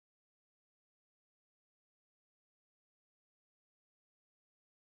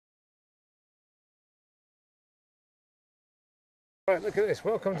Right, look at this.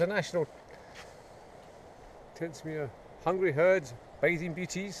 Welcome to National Tentsmuir. Hungry herds, bathing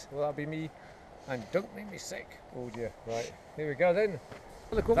beauties. Well, that'll be me. And don't make me sick. Oh dear. Right, here we go then.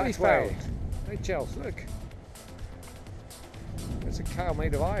 Look what we found. Hey Chels, look. It's a cow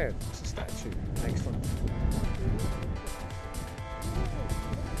made of iron. It's a statue. Excellent.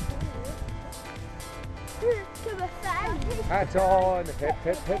 Hat on, hip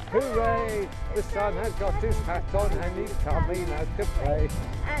hip hip hooray! The sun has got his hat on and he's coming out to play.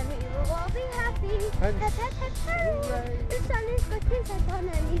 And we will all be happy. And hip hip hip hooray! The sun has got his hat on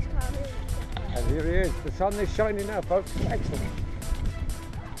and he's coming out to play. And here he is. The sun is shining now, folks. Excellent.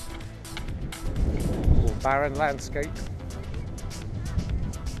 Oh, barren landscape.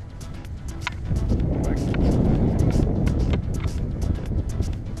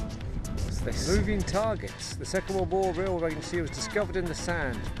 Moving targets. The Second World War railway was discovered in the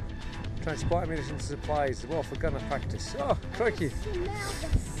sand. Transport ammunition and supplies. Well for gunner practice. Oh, crikey.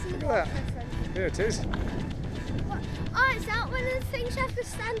 Look at that. Here it is. What? Oh, is that one of the things you have to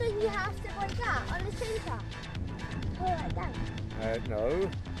stand on? You have to like that on the train track? Pull it down? No.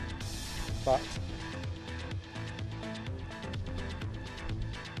 But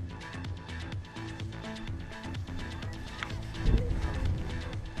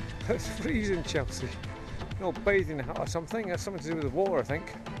it's freezing, Chelsea. No bathing hut or something. That's something to do with the water, I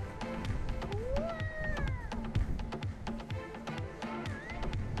think.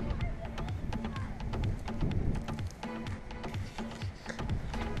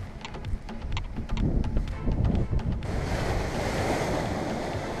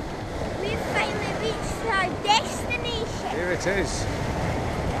 We've finally reached our destination. Here it is.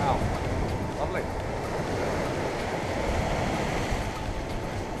 Wow. Lovely.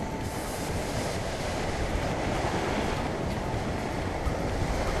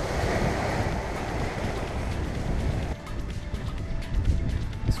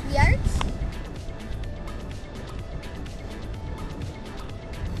 Yards.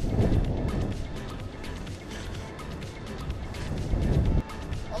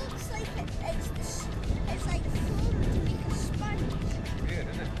 Looks like it's like foam to make a sponge. Weird,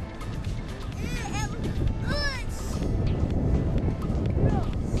 isn't it? It's gross.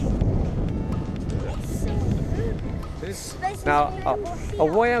 It's so good. It is. Now,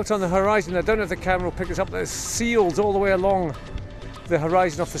 away out on the horizon, I don't know if the camera will pick this up, there's seals all the way along the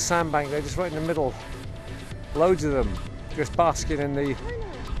horizon off the sandbank. They're just right in the middle. Loads of them, just basking in the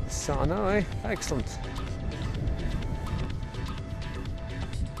sun. Oh, eh? Excellent.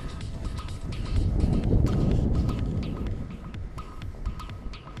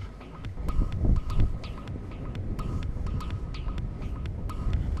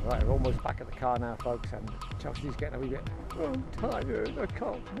 Right, we're almost back at the car now, folks, and Chelsea's getting a wee bit tired. I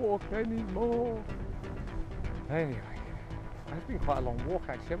can't walk anymore. Anyway. It's been quite a long walk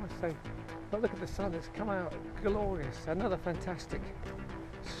actually, I must say. But look at the sun, it's come out glorious. Another fantastic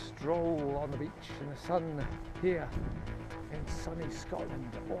stroll on the beach in the sun here in sunny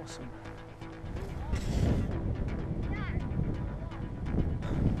Scotland. Awesome.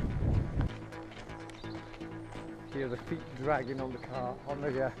 Hear the feet dragging on the car, on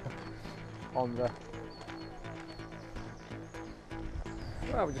the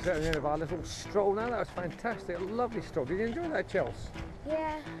well, we're just at the end of our little stroll now. That was fantastic. A lovely stroll. Did you enjoy that, Chels?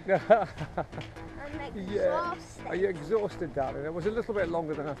 Yeah. I'm exhausted. Yeah. Are you exhausted, darling? It was a little bit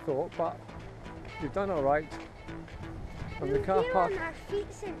longer than I thought, but you've done all right. From the car park. We've been on our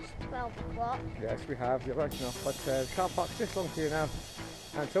feet since 12 o'clock. Yes, we have. You're right enough. But the car park's just long to you now.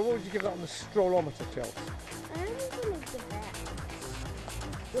 And so, what would you give that on the strollometer, Chels? I'm going to give that.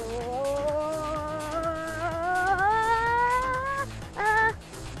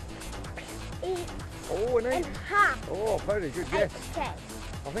 Oh, an 8. Oh, very good, yes. 10.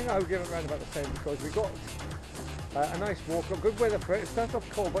 I think I would give it around about the same because we got a nice walk, got good weather for it. It started off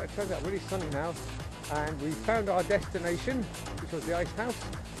cold, but it turned out really sunny now. And we found our destination, which was the ice house.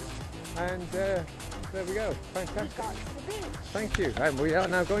 And there we go, fantastic. We got to the beach. Thank you. And we are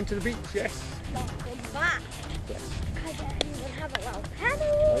now going to the beach, yes. Not go back. Yes. Because I didn't even have a little paddle.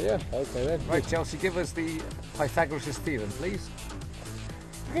 Oh yeah, okay then. Right, Chelsea, give us the Pythagoras' theorem, please.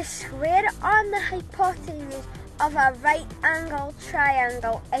 The square on the hypotenuse of a right angled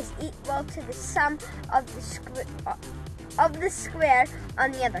triangle is equal to the sum of the square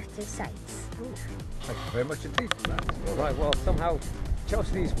on the other two sides. Ooh, thank you very much indeed for that. All right, well, somehow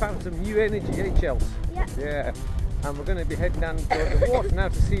Chelsea's found some new energy, eh, Chelsea? Yeah. Yeah. And we're going to be heading down to the water now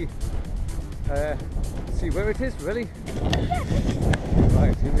to see where it is, really.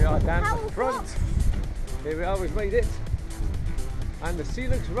 Right, here we are down at the front. Here we are, we've made it. And the sea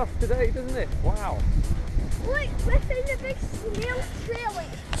looks rough today, doesn't it? Wow. Look, we found a big snail trail.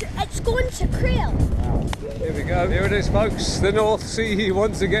 It's going to Crail. Wow. Here we go. Here it is, folks. The North Sea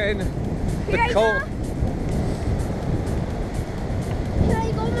once again. The cold. Can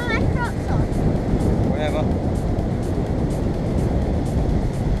I go with my crocs on? Whatever.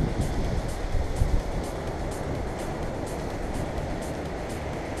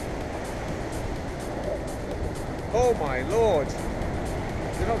 Oh my lord. Is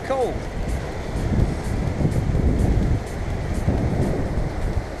it not cold?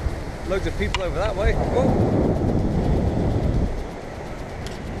 Loads of people over that way. Whoa.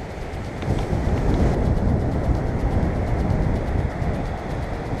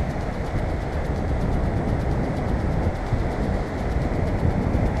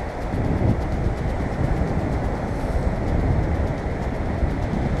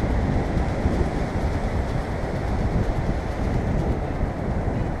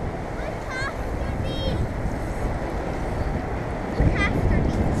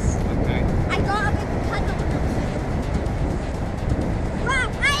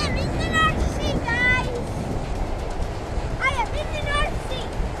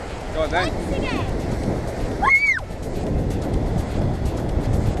 Go on then. Once again.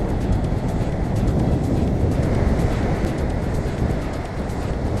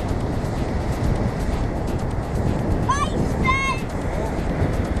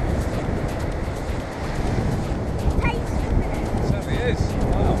 Certainly is.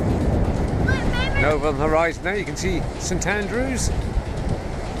 Wow. And over on the horizon now you can see St Andrews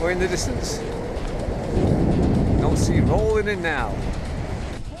way in the distance. Don't see rolling in now.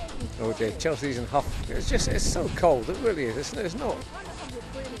 Oh dear, Chelsea's in huff. It's so cold, it really is. It's not.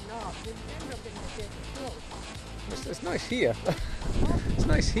 It's nice here. It's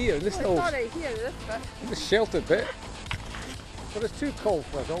nice here in this this sheltered bit. But it's too cold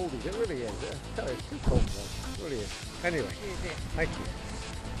for us oldies, it really is. I tell you, it's too cold for us. It really is. Anyway, thank you.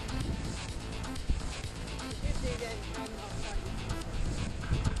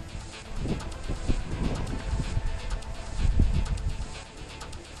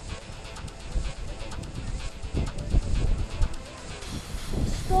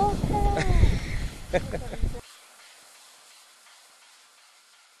 Stop it!